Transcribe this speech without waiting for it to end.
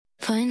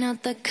Point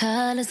out the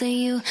colors in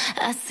you,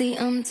 I see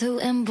them too,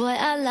 and boy,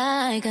 I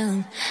like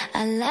them.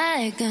 I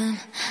like them,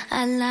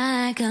 I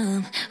like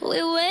them.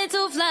 We way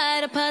too fly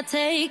to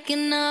partake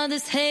in all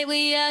this hate.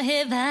 We out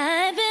here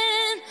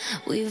vibing,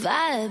 we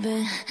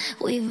vibing,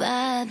 we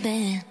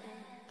vibing.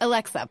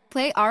 Alexa,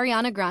 play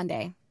Ariana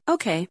Grande.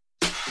 Okay.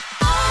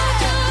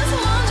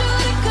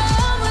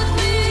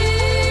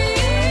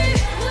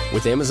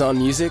 With Amazon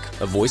Music,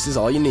 a voice is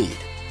all you need.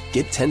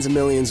 Get tens of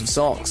millions of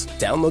songs.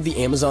 Download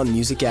the Amazon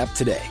Music app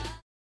today.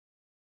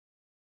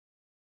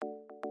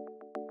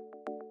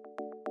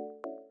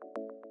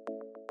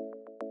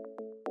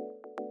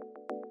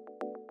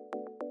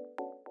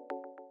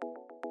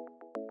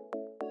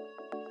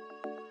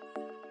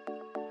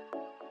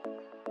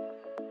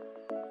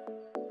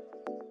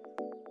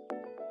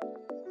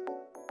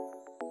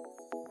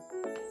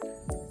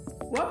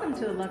 Welcome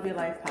to the Love Your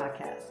Life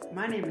podcast.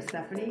 My name is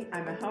Stephanie.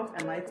 I'm a health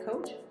and life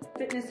coach,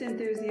 fitness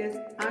enthusiast,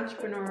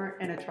 entrepreneur,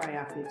 and a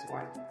triathlete's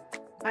wife.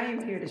 I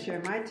am here to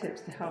share my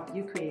tips to help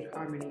you create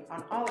harmony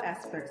on all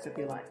aspects of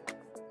your life: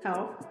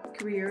 health,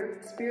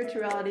 career,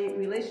 spirituality,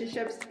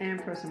 relationships,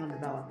 and personal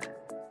development.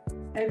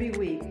 Every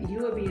week, you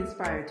will be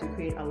inspired to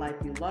create a life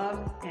you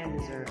love and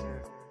deserve.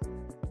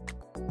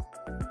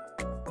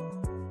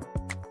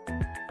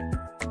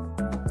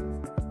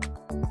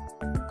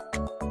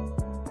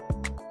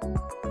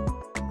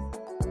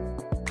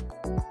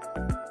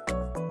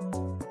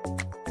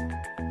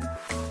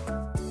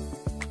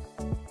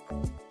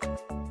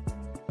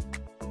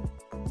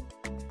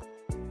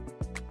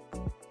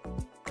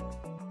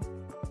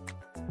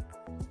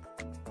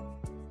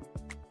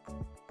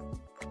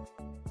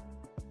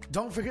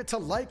 Don't forget to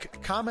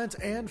like, comment,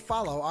 and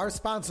follow our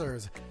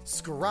sponsors,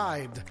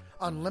 Scribed,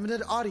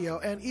 unlimited audio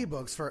and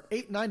ebooks for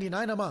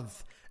 $8.99 a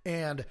month,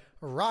 and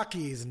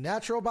Rocky's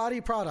Natural Body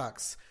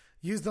Products.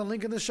 Use the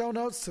link in the show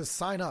notes to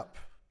sign up.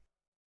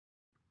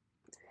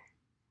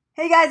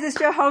 Hey guys, it's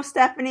your host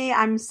Stephanie.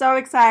 I'm so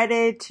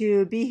excited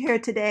to be here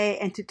today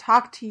and to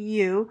talk to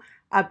you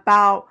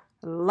about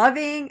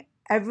loving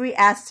every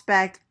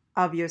aspect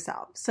of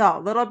yourself. So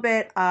a little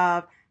bit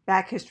of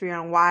back history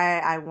on why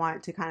I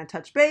want to kind of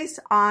touch base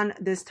on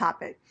this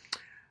topic.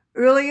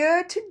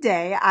 Earlier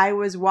today, I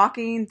was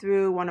walking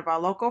through one of our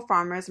local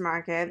farmers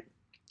market,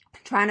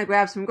 trying to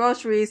grab some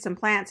groceries, some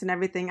plants, and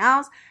everything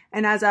else.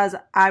 And as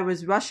I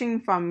was rushing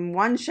from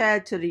one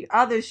shed to the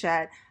other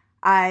shed,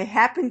 I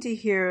happened to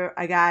hear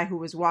a guy who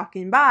was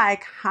walking by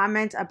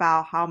comment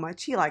about how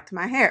much he liked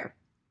my hair.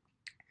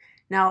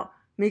 Now,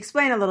 let me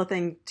explain a little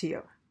thing to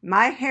you.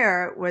 My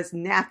hair was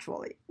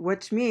naturally,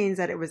 which means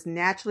that it was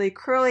naturally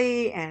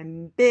curly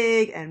and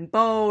big and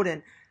bold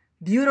and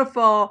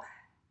beautiful,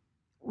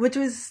 which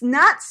was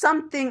not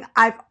something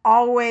I've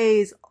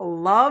always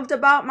loved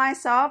about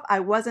myself. I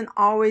wasn't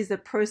always the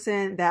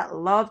person that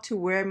loved to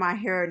wear my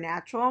hair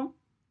natural.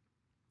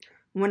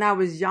 When I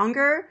was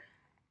younger,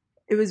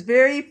 it was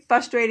very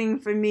frustrating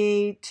for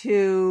me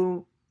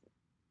to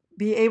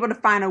be able to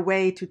find a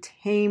way to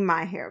tame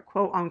my hair,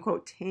 quote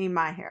unquote, tame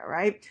my hair,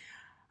 right?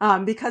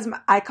 Because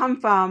I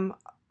come from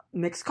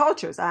mixed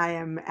cultures. I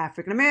am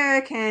African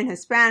American,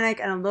 Hispanic,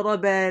 and a little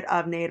bit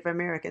of Native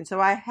American.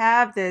 So I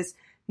have this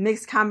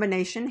mixed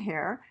combination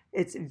hair.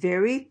 It's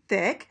very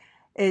thick.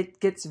 It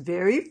gets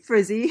very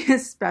frizzy,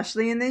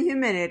 especially in the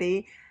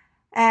humidity.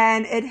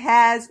 And it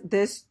has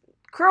this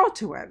curl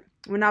to it.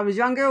 When I was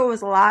younger, it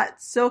was a lot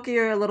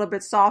silkier, a little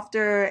bit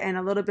softer, and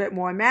a little bit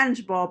more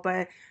manageable.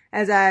 But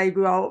as I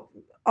grew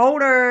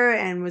older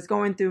and was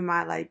going through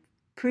my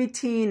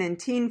preteen and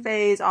teen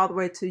phase all the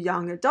way to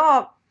young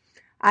adult,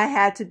 I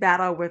had to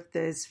battle with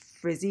this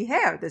frizzy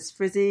hair, this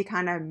frizzy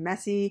kind of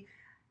messy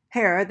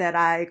hair that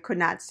I could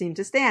not seem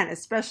to stand,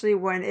 especially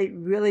when it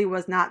really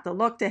was not the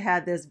look to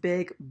have this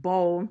big,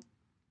 bold,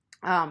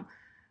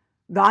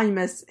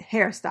 voluminous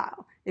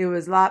hairstyle. It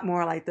was a lot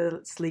more like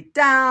the sleek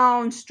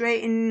down,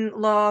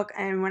 straightened look.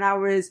 And when I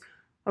was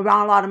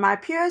around a lot of my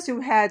peers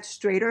who had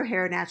straighter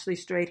hair, naturally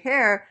straight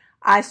hair,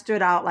 I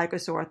stood out like a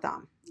sore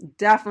thumb.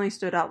 Definitely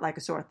stood out like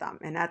a sore thumb.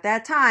 And at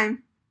that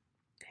time,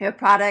 hair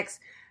products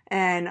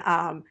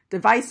and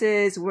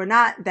devices were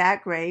not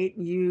that great.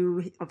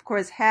 You, of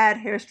course, had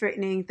hair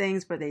straightening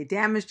things, but they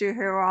damaged your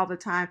hair all the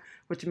time,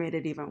 which made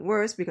it even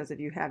worse because if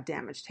you have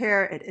damaged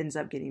hair, it ends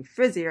up getting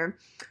frizzier.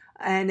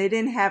 And they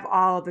didn't have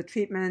all of the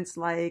treatments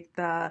like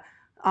the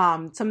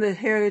some of the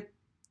hair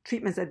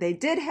treatments that they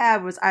did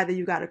have was either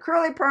you got a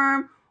curly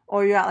perm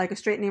or you got like a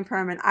straightening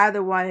perm, and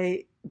either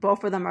way,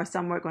 both of them are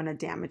somewhat going to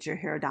damage your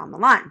hair down the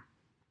line.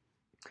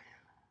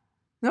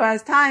 So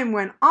as time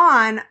went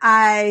on,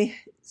 I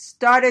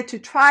started to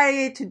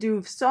try to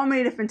do so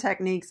many different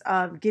techniques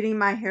of getting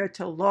my hair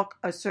to look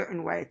a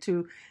certain way,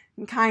 to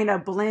kind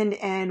of blend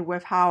in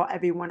with how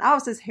everyone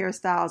else's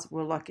hairstyles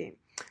were looking.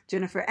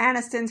 Jennifer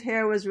Aniston's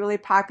hair was really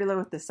popular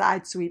with the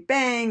side sweep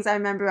bangs. I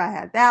remember I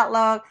had that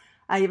look.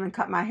 I even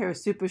cut my hair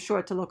super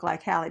short to look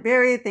like Halle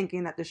Berry,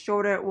 thinking that the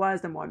shorter it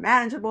was, the more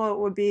manageable it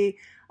would be.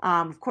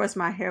 Of course,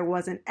 my hair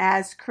wasn't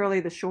as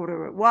curly the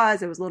shorter it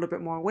was. It was a little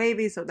bit more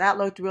wavy, so that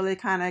looked really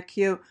kind of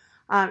cute.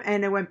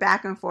 And it went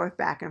back and forth,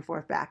 back and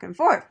forth, back and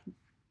forth.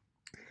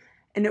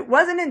 And it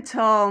wasn't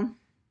until,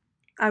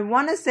 I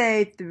want to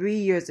say 3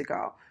 years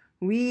ago,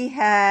 we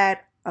had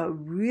a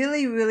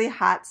really, really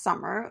hot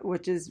summer,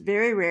 which is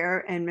very rare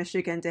in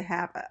Michigan to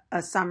have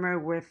a summer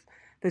with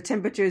the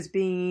temperatures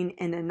being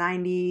in the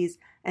 90s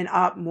and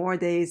up more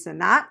days than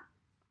not.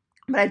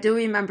 But I do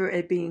remember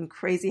it being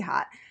crazy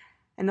hot.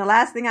 And the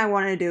last thing I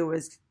wanted to do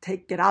was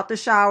get out the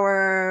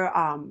shower,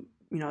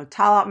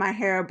 towel out my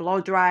hair,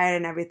 blow dry it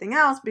and everything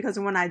else. Because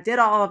when I did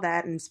all of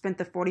that and spent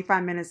the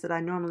 45 minutes that I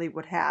normally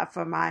would have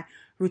for my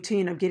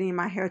routine of getting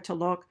my hair to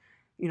look,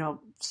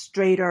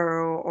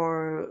 straighter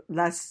or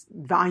less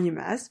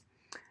voluminous,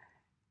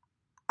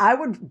 I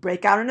would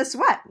break out in a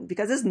sweat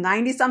because it's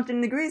 90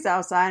 something degrees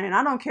outside. And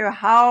I don't care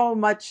how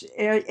much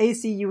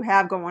AC you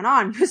have going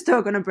on, you're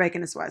still going to break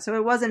in a sweat. So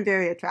it wasn't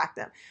very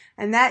attractive.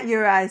 And that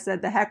year I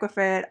said, the heck with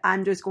it.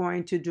 I'm just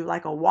going to do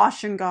like a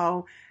wash and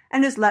go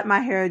and just let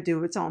my hair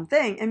do its own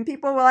thing. And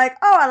people were like,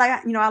 oh,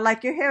 I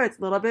like your hair. It's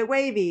a little bit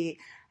wavy.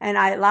 And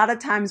a lot of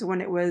times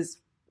when it was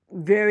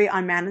very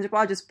unmanageable,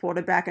 I just pulled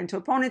it back into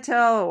a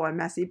ponytail or a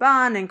messy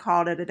bun and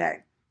called it a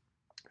day.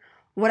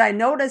 What I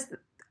noticed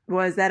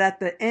was that at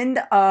the end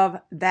of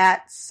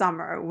that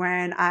summer,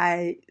 when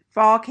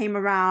fall came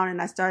around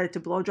and I started to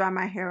blow dry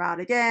my hair out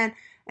again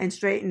and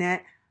straighten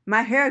it,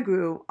 my hair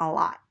grew a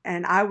lot.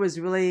 And I was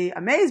really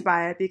amazed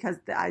by it because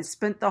I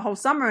spent the whole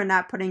summer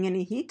not putting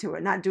any heat to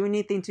it, not doing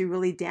anything to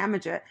really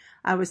damage it.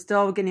 I was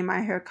still getting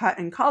my hair cut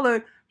and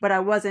colored, but I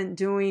wasn't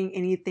doing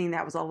anything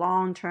that was a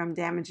long-term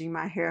damaging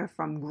my hair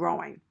from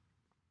growing.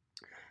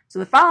 So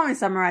the following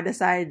summer, I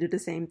decided to do the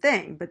same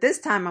thing. But this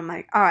time I'm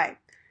like, all right,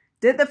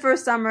 did the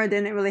first summer,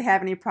 didn't really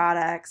have any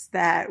products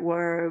that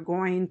were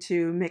going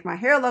to make my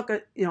hair look,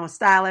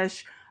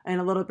 stylish and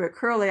a little bit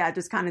curly. I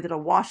just kind of did a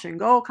wash and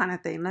go kind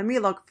of thing. Let me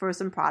look for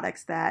some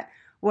products that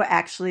will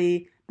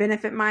actually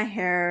benefit my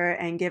hair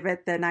and give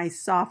it the nice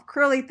soft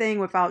curly thing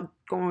without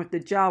going with the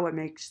gel, what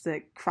makes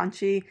it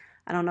crunchy.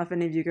 I don't know if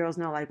any of you girls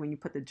know, like when you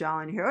put the gel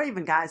in your hair, or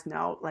even guys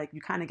know, like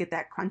you kind of get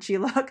that crunchy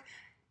look.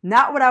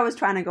 Not what I was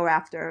trying to go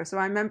after. So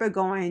I remember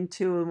going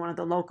to one of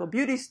the local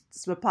beauty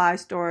supply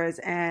stores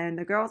and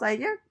the girl was like,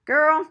 yeah,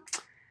 girl,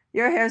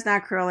 your hair's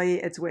not curly,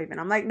 it's waving.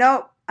 I'm like,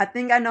 nope, I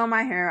think I know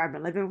my hair. I've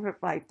been living for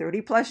like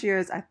 30 plus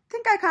years. I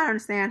think I kind of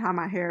understand how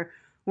my hair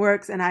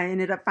works. And I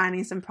ended up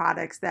finding some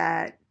products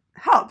that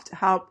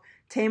help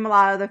tame a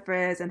lot of the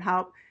frizz and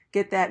help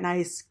get that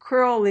nice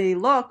curly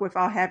look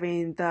without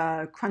having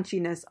the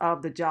crunchiness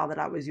of the gel that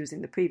I was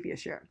using the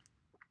previous year.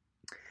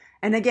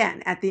 And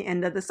again, at the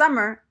end of the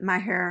summer, my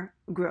hair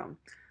grew.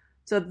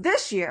 So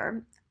this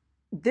year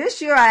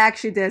I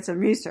actually did some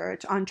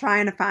research on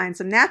trying to find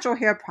some natural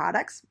hair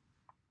products.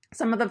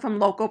 Some of them from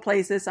local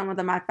places, some of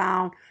them I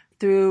found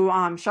through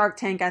Shark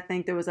Tank. I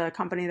think there was a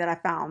company that I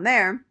found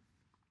there.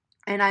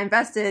 And I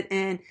invested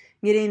in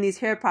getting these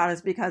hair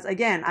products because,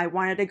 again, I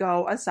wanted to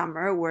go a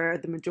summer where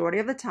the majority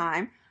of the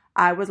time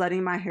I was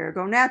letting my hair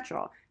go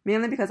natural.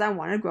 Mainly because I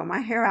wanted to grow my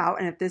hair out.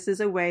 And if this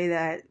is a way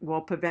that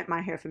will prevent my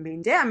hair from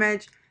being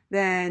damaged,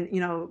 then,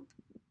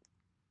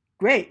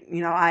 great.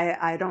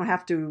 I don't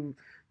have to,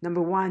 number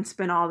one,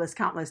 spend all this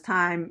countless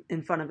time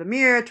in front of a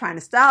mirror trying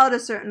to style it a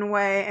certain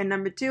way. And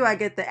number two, I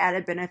get the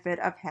added benefit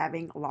of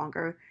having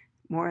longer,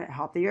 more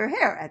healthier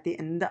hair at the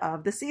end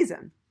of the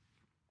season.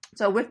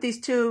 So with these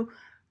two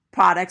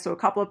products, or a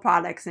couple of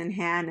products in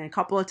hand and a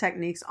couple of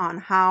techniques on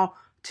how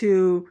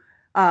to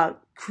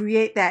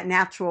create that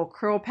natural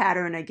curl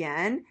pattern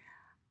again,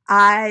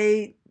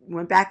 I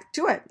went back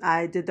to it.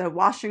 I did the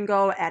wash and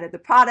go, added the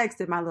products,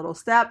 did my little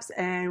steps,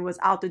 and was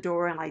out the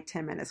door in like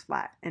 10 minutes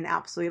flat and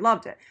absolutely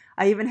loved it.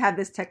 I even have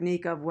this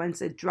technique of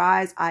once it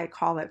dries, I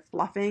call it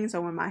fluffing.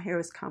 So when my hair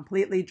is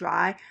completely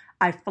dry,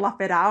 I fluff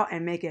it out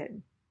and make it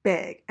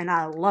big. And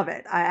I love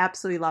it. I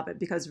absolutely love it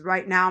because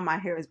right now my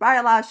hair is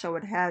biolash, so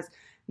it has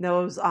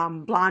those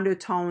blonder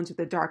tones with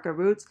the darker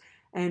roots.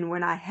 And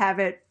when I have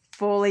it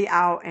fully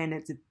out and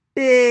it's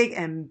big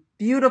and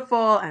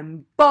beautiful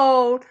and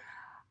bold,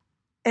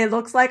 it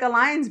looks like a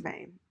lion's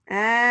mane.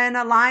 And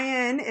a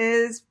lion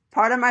is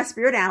part of my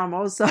spirit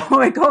animal, so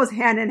it goes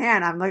hand in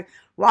hand. I'm like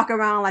walking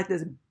around like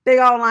this big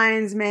old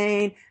lion's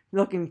mane,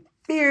 looking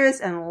fierce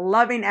and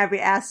loving every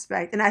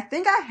aspect. And I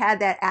think I had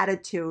that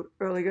attitude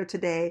earlier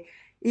today,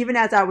 even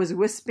as I was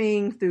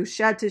wisping through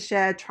shed to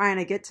shed, trying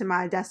to get to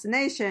my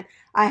destination.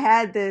 I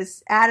had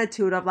this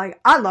attitude of like,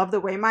 I love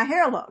the way my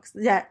hair looks.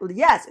 Yeah,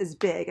 yes, it's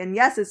big, and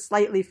yes, it's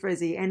slightly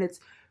frizzy, and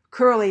it's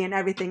curly and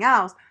everything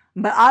else,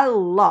 but I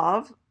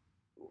love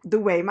the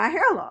way my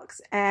hair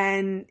looks.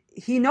 And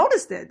he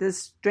noticed it.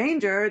 This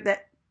stranger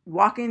that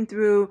walking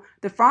through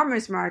the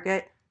farmer's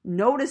market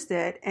noticed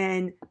it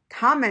and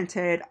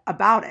commented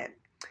about it.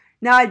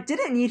 Now, I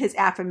didn't need his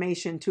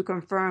affirmation to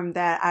confirm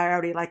that I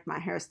already liked my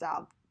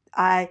hairstyle.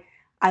 I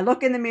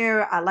look in the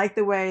mirror. I like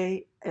the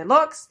way it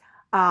looks.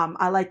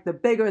 I like the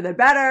bigger, the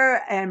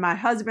better. And my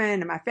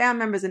husband and my family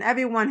members and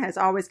everyone has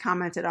always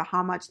commented on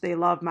how much they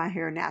love my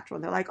hair natural.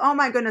 And they're like, oh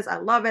my goodness, I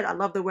love it. I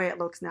love the way it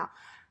looks now.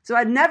 So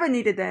I never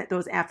needed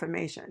those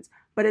affirmations,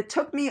 but it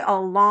took me a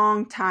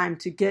long time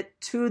to get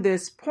to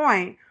this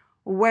point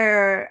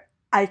where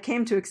I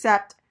came to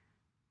accept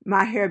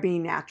my hair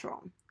being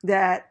natural,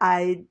 that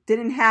I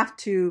didn't have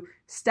to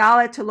style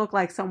it to look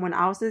like someone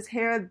else's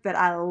hair, that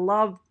I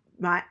love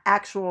my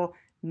actual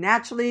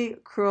naturally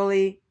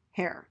curly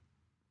hair.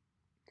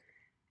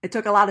 It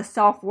took a lot of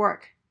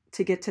self-work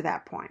to get to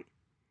that point.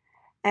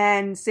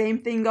 And same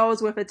thing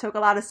goes with, it took a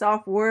lot of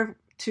self-work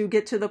to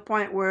get to the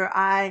point where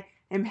I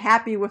am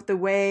happy with the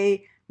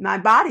way my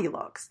body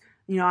looks.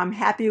 You know, I'm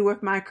happy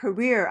with my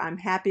career. I'm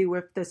happy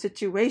with the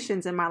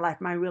situations in my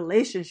life, my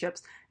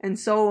relationships, and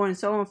so on and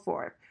so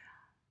forth.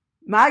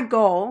 My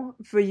goal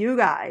for you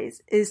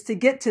guys is to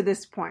get to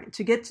this point,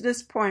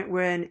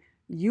 when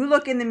you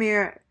look in the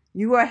mirror,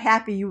 you are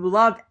happy, you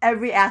love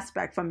every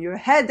aspect from your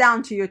head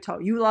down to your toe.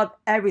 You love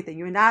everything.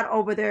 You're not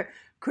over there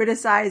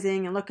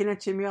criticizing and looking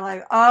at your mirror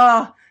like,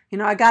 oh, you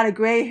know, I got a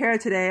gray hair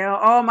today. Or,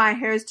 oh, my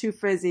hair is too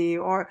frizzy.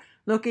 Or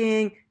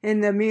looking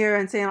in the mirror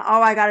and saying,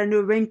 oh, I got a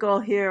new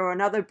wrinkle here or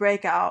another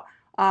breakout.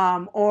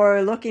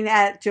 Or looking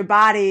at your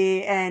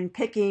body and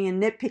picking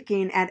and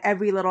nitpicking at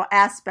every little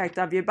aspect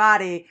of your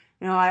body.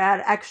 You know, I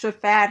got extra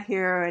fat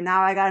here and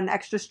now I got an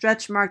extra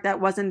stretch mark that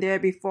wasn't there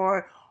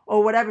before,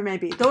 or whatever it may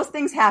be. Those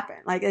things happen.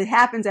 Like, it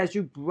happens as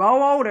you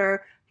grow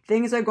older,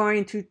 things are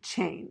going to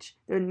change.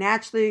 They're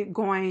naturally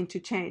going to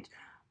change.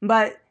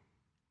 But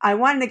I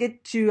wanted to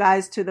get you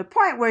guys to the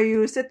point where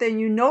you sit there and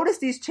you notice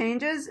these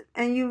changes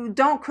and you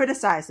don't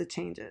criticize the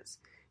changes,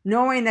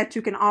 knowing that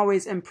you can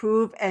always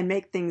improve and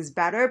make things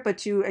better,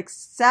 but you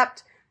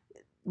accept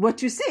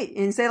what you see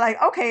and say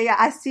like, okay, yeah,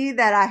 I see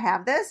that I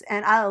have this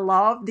and I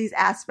love these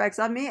aspects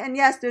of me. And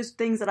yes, there's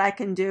things that I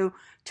can do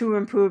to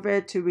improve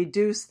it, to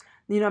reduce,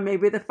 you know,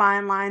 maybe the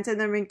fine lines and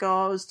the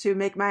wrinkles, to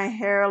make my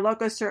hair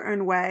look a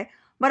certain way.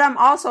 But I'm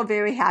also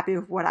very happy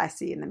with what I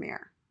see in the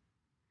mirror.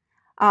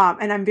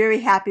 And I'm very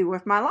happy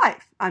with my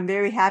life. I'm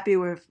very happy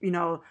with, you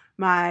know,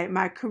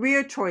 my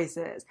career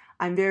choices.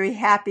 I'm very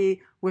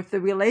happy with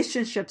the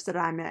relationships that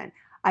I'm in.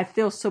 I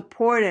feel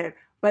supported.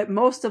 But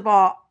most of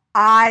all,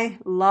 I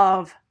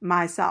love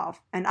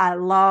myself and I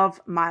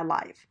love my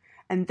life.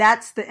 And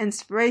that's the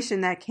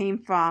inspiration that came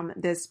from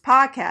this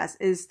podcast,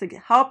 is to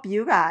help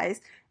you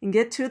guys and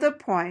get to the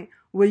point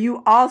where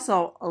you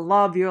also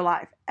love your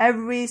life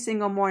every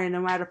single morning, no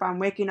matter if I'm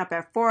waking up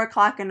at 4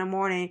 o'clock in the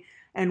morning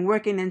and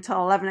working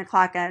until 11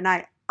 o'clock at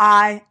night.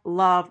 I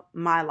love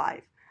my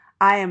life.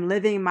 I am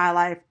living my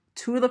life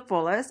to the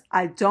fullest.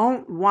 I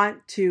don't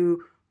want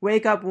to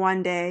wake up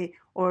one day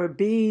or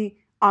be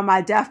on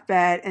my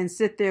deathbed and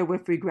sit there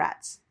with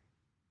regrets.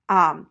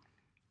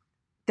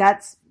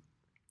 That's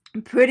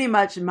pretty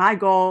much my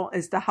goal,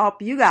 is to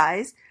help you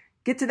guys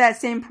get to that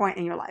same point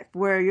in your life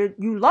where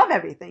you love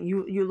everything.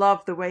 You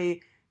love the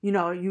way, you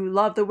know, you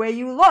love the way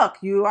you look.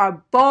 You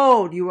are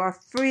bold. You are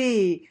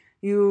free.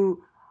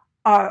 You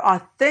are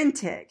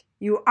authentic.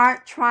 You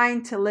aren't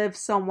trying to live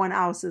someone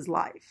else's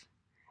life.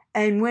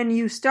 And when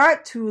you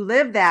start to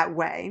live that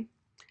way,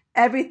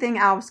 everything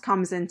else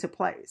comes into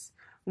place.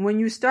 When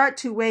you start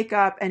to wake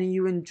up and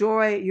you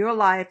enjoy your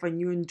life and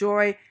you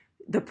enjoy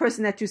the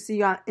person that you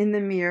see in the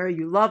mirror,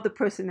 you love the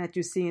person that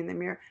you see in the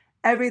mirror,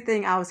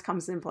 everything else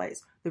comes in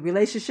place. The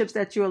relationships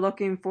that you're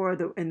looking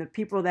for and the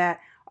people that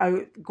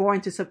are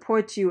going to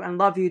support you and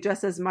love you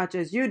just as much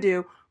as you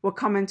do will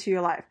come into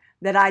your life.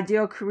 That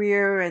ideal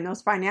career and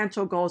those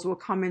financial goals will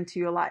come into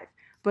your life.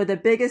 But the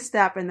biggest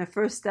step and the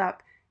first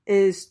step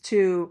is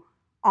to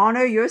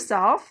honor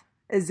yourself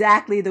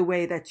exactly the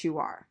way that you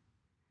are.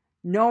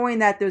 Knowing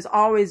that there's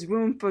always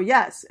room for,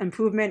 yes,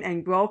 improvement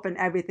and growth and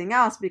everything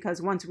else,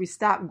 because once we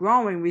stop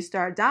growing, we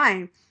start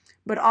dying.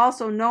 But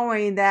also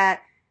knowing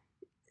that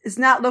it's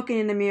not looking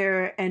in the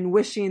mirror and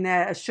wishing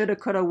that I shoulda,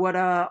 coulda,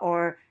 woulda,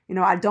 or, you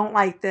know, I don't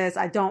like this,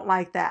 I don't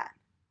like that.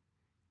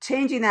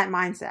 Changing that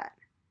mindset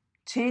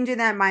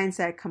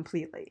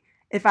completely.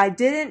 If I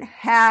didn't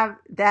have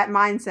that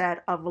mindset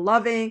of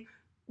loving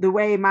the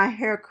way my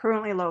hair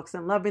currently looks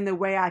and loving the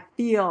way I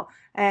feel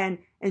and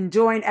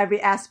enjoying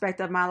every aspect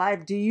of my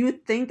life, do you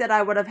think that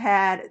I would have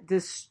had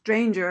this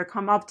stranger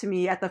come up to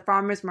me at the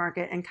farmer's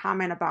market and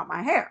comment about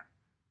my hair?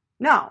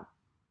 No.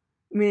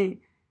 I mean,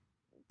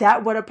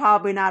 that would have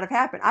probably not have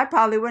happened. I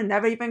probably would have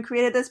never even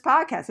created this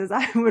podcast, because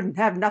I would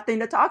have nothing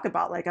to talk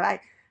about. Like, if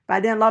I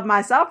didn't love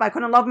myself, I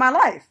couldn't love my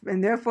life.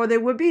 And therefore, there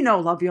would be no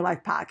Love Your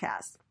Life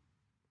podcast.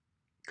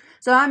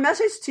 So my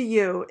message to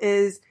you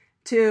is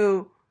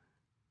to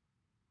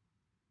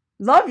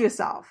love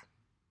yourself,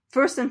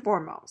 first and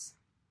foremost.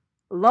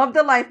 Love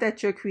the life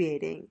that you're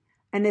creating.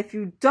 And if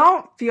you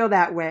don't feel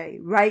that way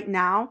right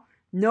now,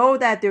 know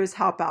that there's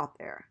help out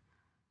there.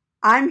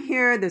 I'm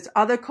here. There's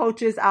other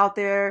coaches out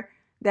there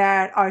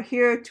that are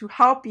here to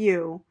help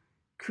you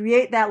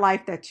create that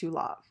life that you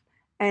love.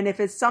 And if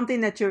it's something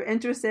that you're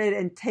interested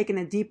in taking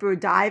a deeper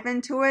dive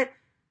into it,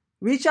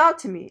 reach out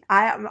to me.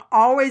 I am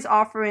always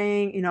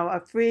offering, a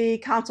free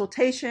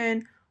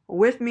consultation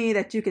with me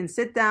that you can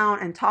sit down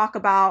and talk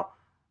about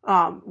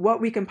what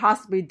we can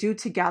possibly do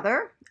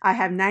together. I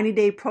have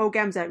 90-day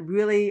programs that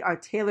really are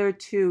tailored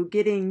to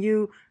getting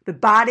you the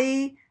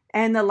body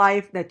and the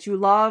life that you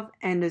love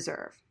and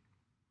deserve.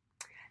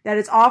 that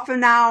is all for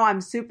now.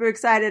 I'm super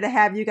excited to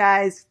have you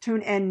guys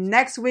tune in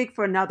next week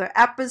for another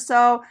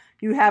episode.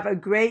 You have a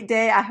great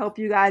day. I hope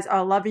you guys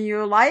are loving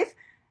your life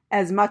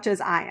as much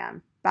as I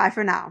am. Bye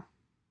for now.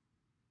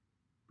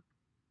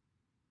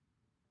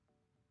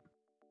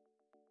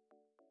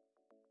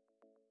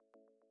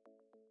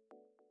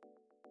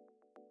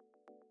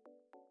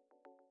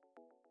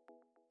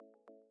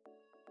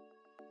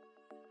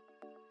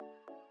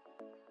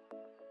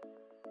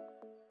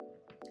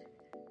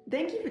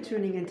 Thank you for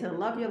tuning into the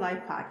Love Your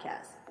Life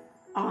podcast.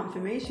 All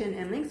information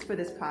and links for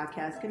this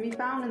podcast can be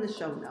found in the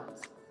show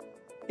notes.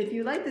 If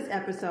you like this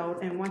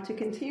episode and want to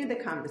continue the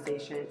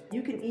conversation,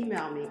 you can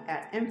email me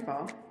at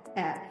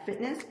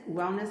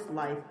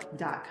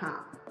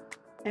info@fitnesswellnesslife.com.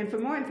 And for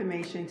more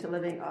information to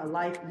living a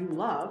life you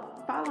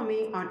love, follow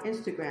me on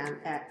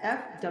Instagram at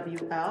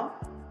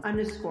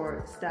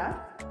FWL_Steph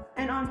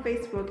and on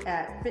Facebook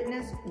at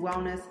Fitness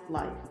Wellness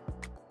Life.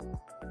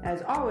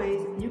 As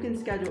always, you can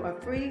schedule a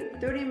free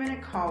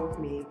 30-minute call with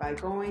me by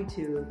going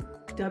to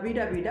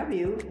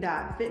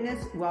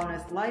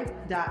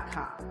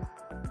www.fitnesswellnesslife.com.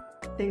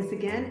 Thanks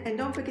again, and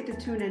don't forget to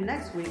tune in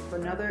next week for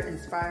another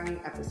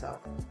inspiring episode.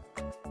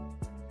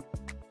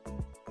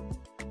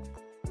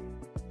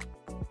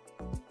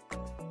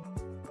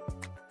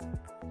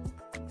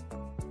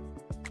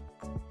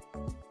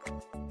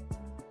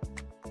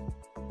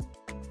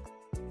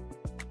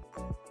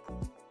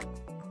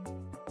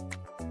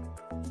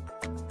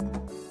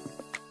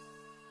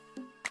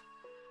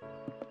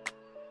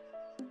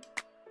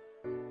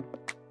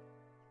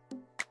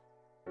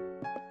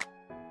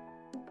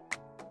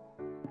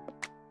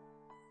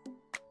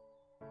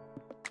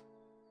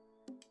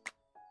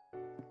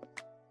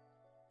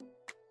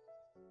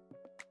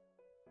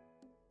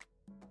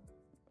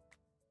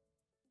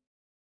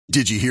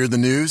 Did you hear the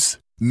news?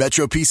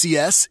 Metro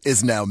PCS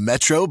is now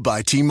Metro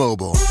by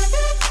T-Mobile.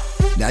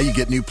 Now you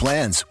get new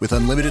plans with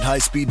unlimited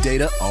high-speed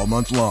data all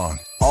month long,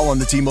 all on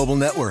the T-Mobile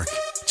network.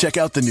 Check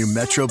out the new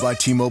Metro by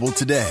T-Mobile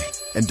today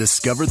and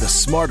discover the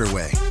smarter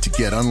way to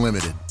get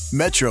unlimited.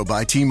 Metro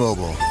by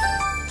T-Mobile.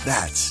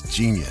 That's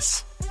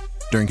genius.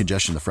 During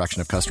congestion, the fraction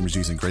of customers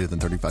using greater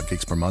than 35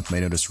 gigs per month may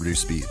notice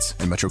reduced speeds,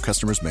 and Metro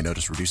customers may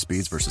notice reduced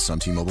speeds versus some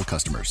T-Mobile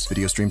customers.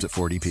 Video streams at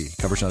 480p.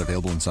 Coverage not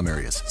available in some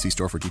areas. See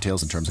store for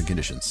details and terms and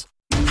conditions.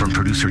 From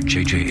producer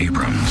J.J.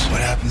 Abrams. What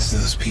happens to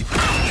those people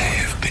who may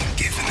have been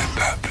given a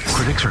purpose?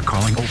 Critics are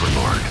calling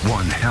Overlord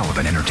one hell of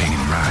an entertaining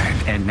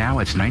ride. And now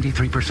it's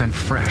 93%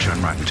 fresh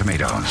on Rotten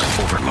Tomatoes.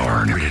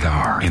 Overlord, rated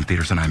R. In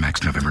theaters on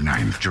IMAX November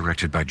 9th.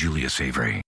 Directed by Julius Avery.